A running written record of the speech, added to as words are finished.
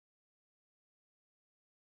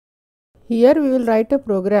Here we will write a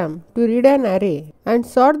program to read an array and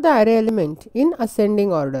sort the array element in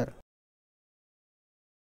ascending order.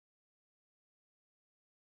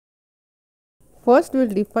 First we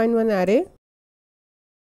will define one array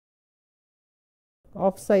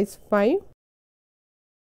of size 5.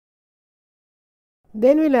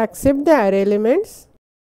 Then we will accept the array elements.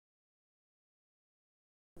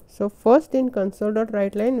 So first in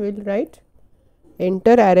console.writeLine we will write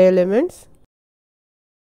enter array elements.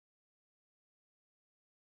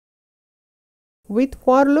 With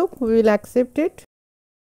for loop we will accept it.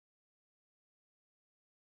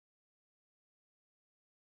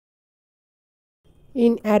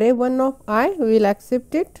 In array1 of I we will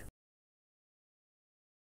accept it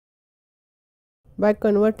by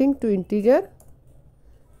converting to integer,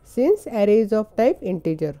 since array is of type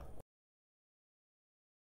integer.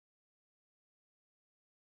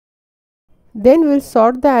 Then we will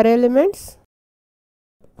sort the array elements.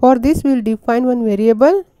 For this we will define one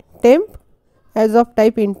variable temp as of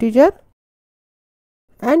type integer,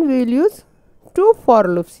 and we will use two for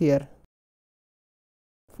loops here.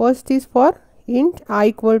 First is for int I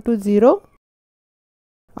equal to 0,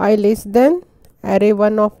 I less than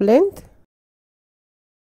array1 of length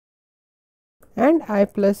and I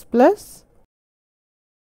plus plus,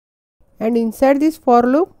 and inside this for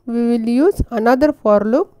loop we will use another for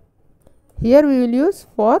loop. Here we will use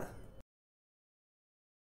for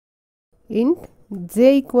int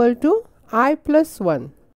j equal to I plus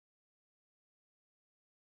 1,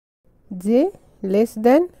 j less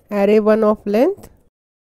than array1 of length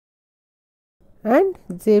and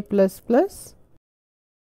j plus plus,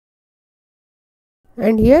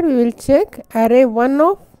 and here we will check array1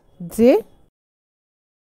 of j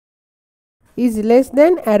is less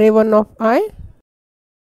than array1 of I.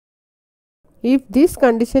 If this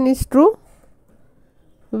condition is true,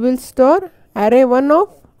 we will store array1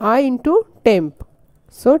 of I into temp.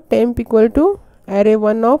 So temp equal to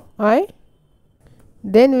array1 of I.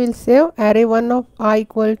 Then we will save array1 of I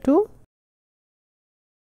equal to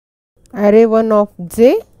array1 of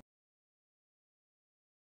j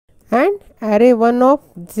and array1 of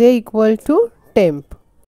j equal to temp.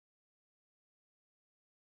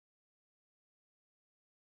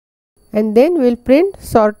 And then we will print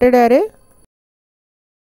sorted array.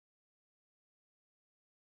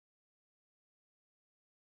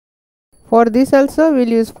 For this also we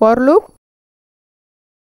will use for loop.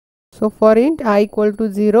 So for int I equal to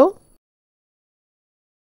 0,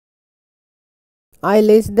 I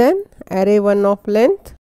less than array1 of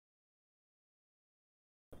length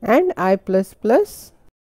and I plus plus,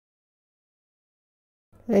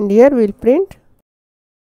 and here we will print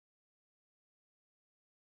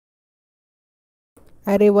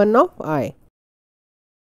array1 of I,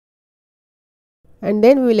 and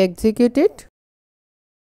then we will execute it.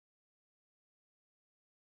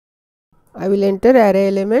 I will enter array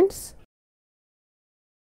elements.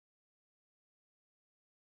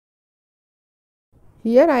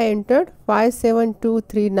 Here I entered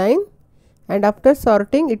 57239, and after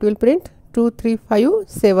sorting it will print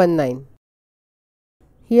 23579.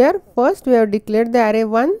 Here first we have declared the array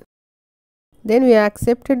 1, then we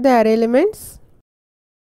accepted the array elements.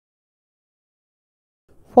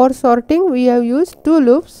 For sorting we have used two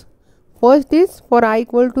loops. First is for I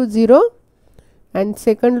equal to 0 and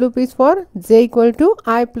second loop is for j equal to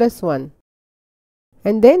I plus 1.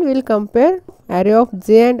 And then we will compare array of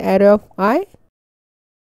j and array of I.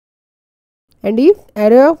 And if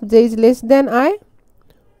array of j is less than I,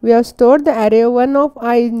 we have stored the array 1 of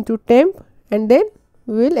I into temp, and then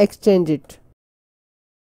we will exchange it.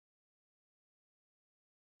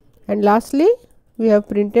 And lastly, we have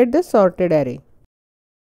printed the sorted array.